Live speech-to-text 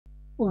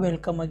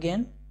Welcome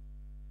again.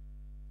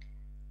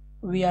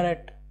 We are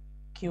at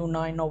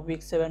Q9 of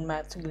week 7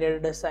 maths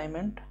graded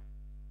assignment.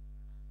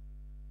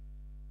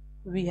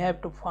 We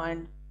have to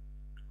find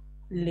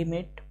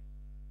limit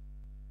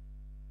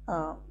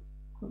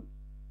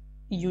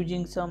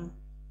using some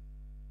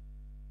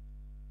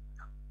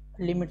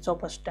limits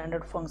of a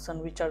standard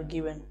function which are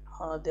given.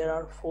 There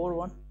are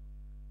 4.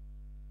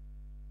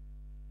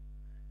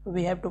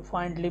 We have to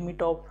find limit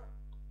of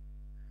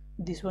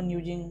this one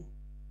using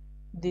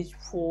these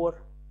 4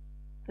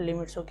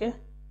 limits. Okay,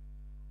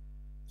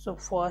 so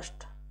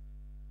first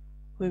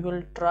we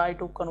will try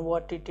to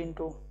convert it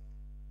into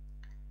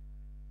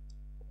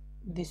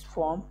this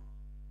form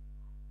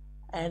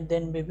and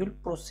then we will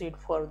proceed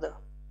further.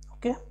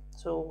 Okay,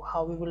 so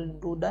how we will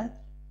do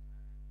that?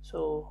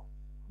 So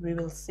we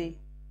will see.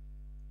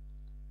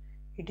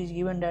 It is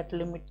given that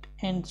limit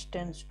n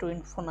tends to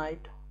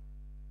infinite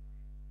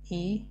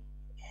e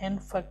n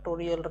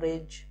factorial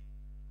raise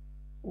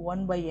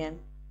 1 by n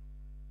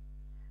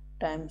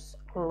times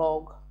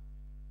log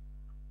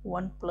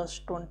 1 plus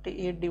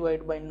 28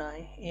 divided by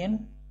 9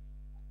 n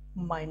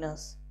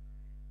minus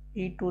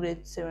e to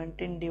raise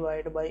 17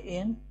 divided by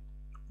n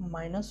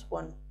minus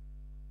 1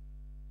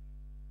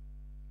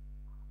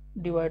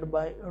 divided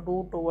by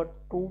root over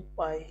 2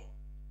 pi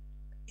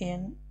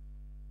n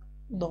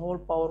the whole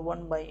power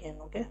 1 by n.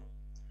 Okay,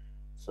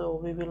 so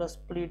we will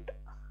split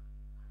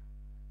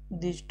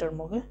this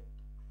term, okay,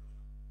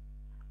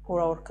 for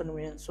our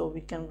convenience. So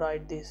we can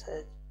write this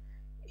as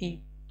e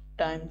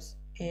times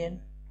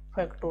n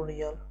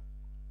factorial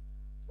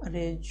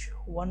raise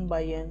 1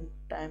 by n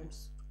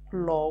times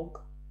log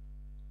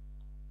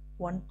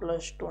 1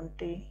 plus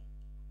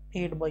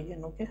 28 by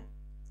n. Okay,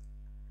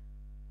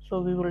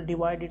 so we will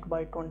divide it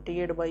by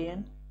 28 by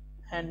n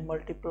and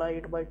multiply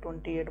it by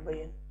 28 by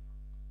n.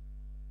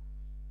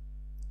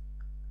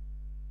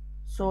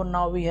 So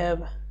now we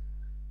have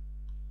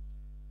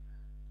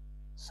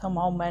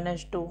somehow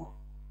managed to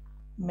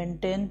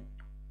maintain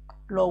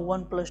log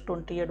 1 plus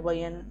 28 by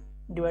n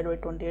divided by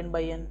 28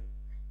 by n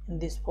in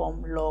this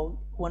form, log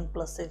 1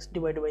 plus x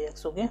divided by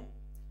x. Okay,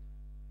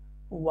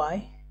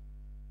 why?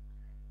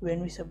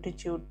 When we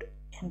substitute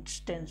n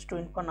tends to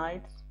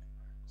infinite,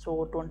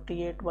 so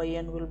 28 by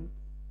n will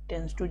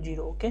tends to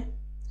 0. Okay,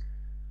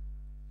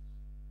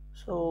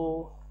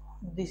 so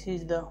this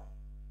is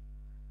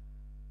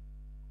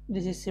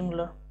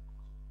similar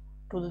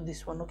to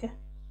this one. Okay,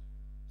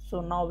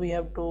 so now we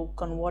have to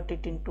convert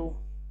it into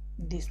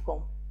this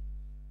form.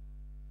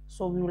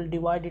 So we will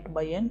divide it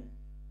by n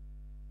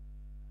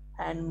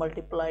and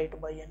multiply it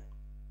by n.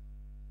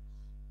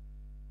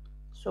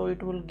 So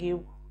it will give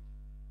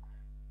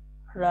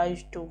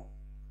rise to,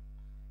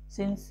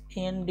 since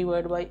n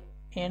divided by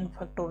n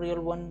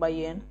factorial 1 by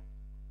n,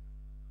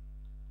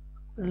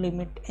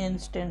 limit n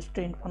tends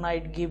to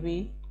infinite give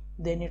e,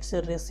 then it's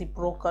a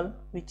reciprocal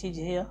which is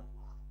here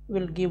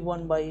will give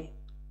 1 by e.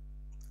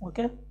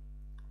 Okay,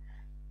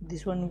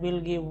 this one will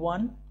give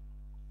 1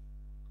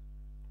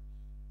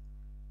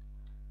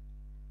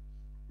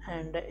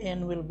 and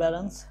n will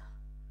balance,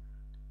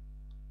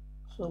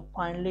 so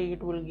finally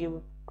it will give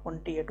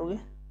 28. Okay,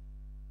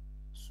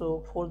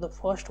 so for the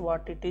first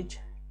part it is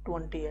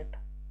 28.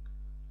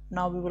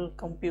 Now we will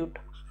compute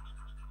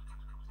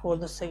for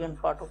the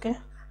second part. Okay,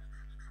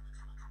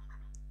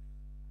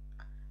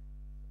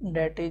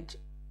 that is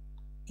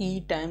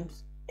e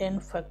times n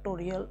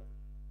factorial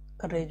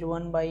raise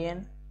 1 by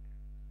n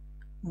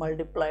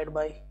multiplied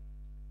by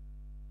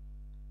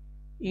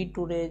e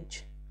to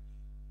raise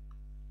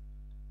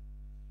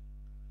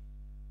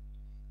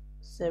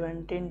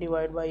 17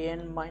 divided by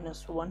n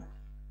minus 1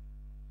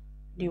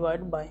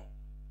 divided by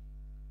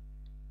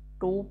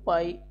 2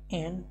 pi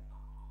n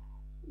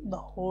the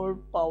whole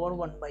power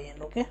 1 by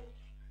n. Okay,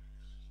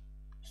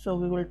 so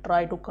we will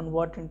try to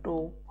convert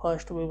into,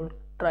 first we will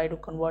try to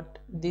convert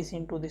this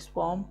into this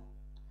form,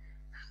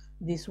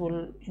 this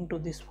will into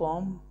this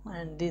form,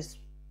 and this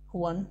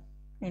one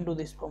into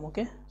this form.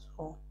 Okay,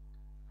 so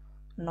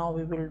now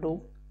we will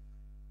do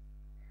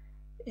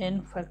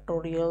n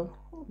factorial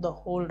the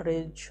whole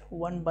raise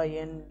 1 by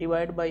n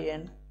divided by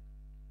n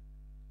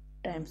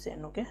times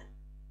n. Okay,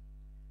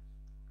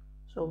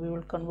 so we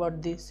will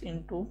convert this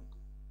into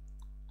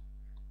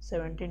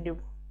 17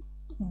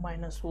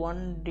 minus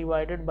 1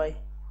 divided by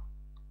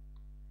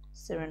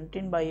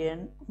 17 by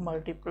n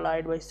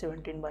multiplied by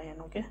 17 by n.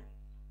 Okay,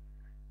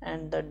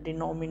 and the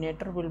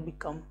denominator will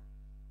become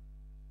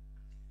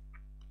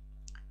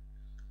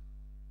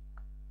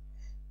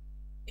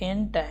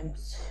n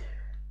times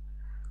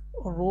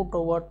root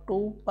over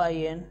 2 pi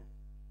n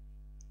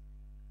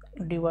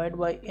divided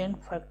by n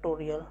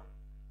factorial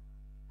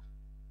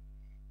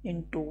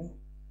into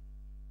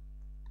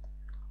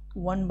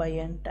 1 by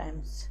n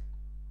times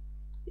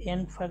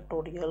n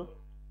factorial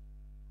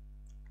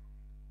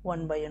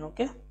 1 by n.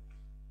 Okay,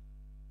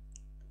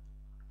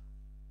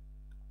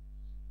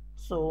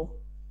 so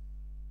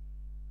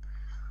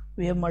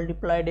we have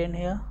multiplied n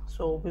here,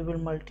 so we will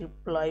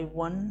multiply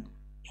 1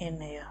 n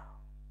here.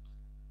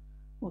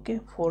 Okay,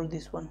 for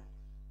this one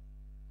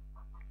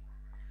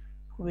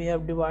we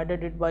have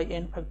divided it by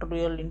n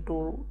factorial into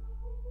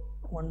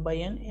 1 by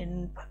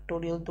n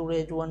factorial to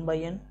raise 1 by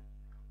n,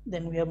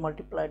 then we have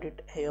multiplied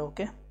it here.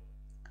 Okay,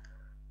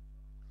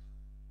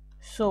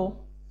 so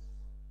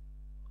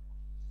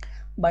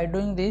by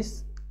doing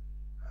this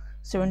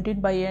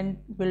 17 by n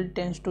will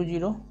tends to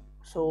 0,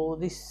 so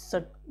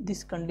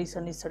this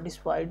condition is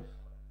satisfied,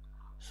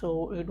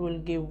 so it will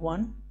give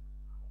 1,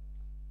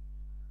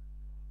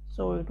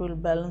 so it will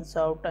balance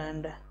out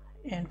and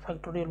n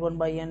factorial 1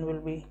 by n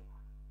will be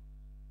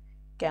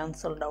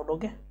cancelled out.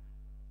 Okay,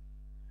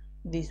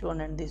 this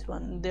one and this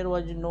one, there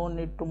was no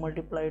need to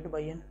multiply it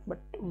by n, but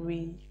we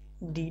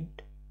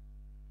did,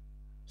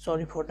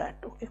 sorry for that.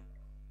 Okay,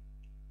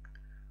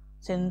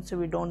 since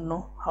we don't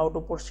know how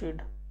to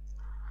proceed,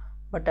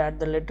 but at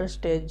the later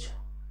stage,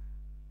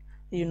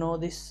 you know,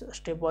 this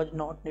step was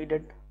not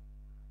needed,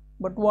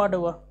 but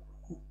whatever,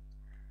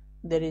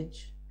 there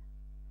is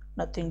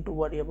nothing to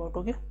worry about.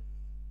 Okay,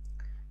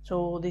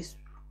 so this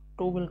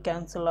 2 will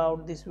cancel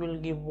out, this will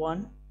give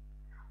 1,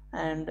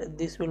 and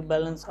this will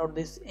balance out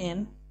this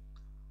n,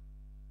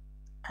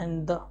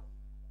 and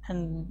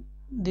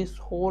this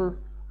whole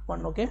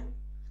one, okay,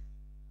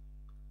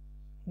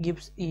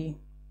 gives e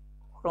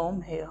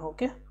from here.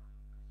 Okay,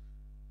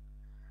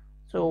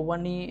 so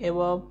 1e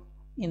above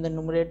in the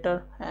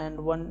numerator and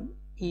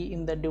 1e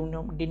in the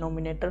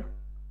denominator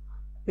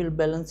will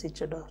balance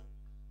each other,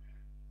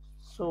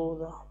 so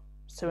the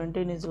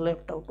 17 is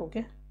left out.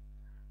 Okay,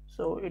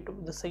 so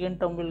the second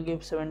term will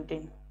give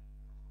 17,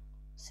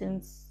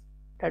 since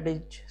that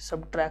is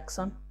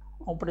subtraction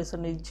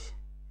operation is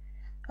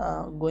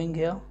going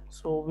here,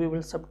 so we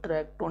will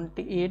subtract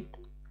 28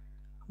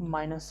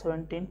 minus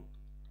 17,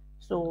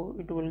 so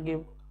it will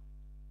give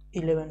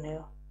 11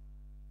 here.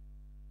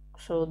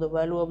 So the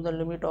value of the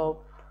limit of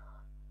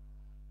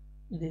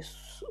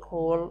this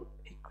whole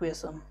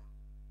equation,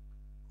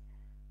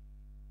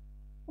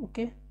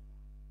 okay,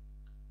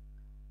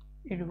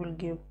 it will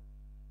give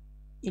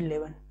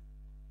 11.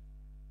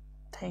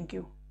 Thank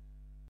you.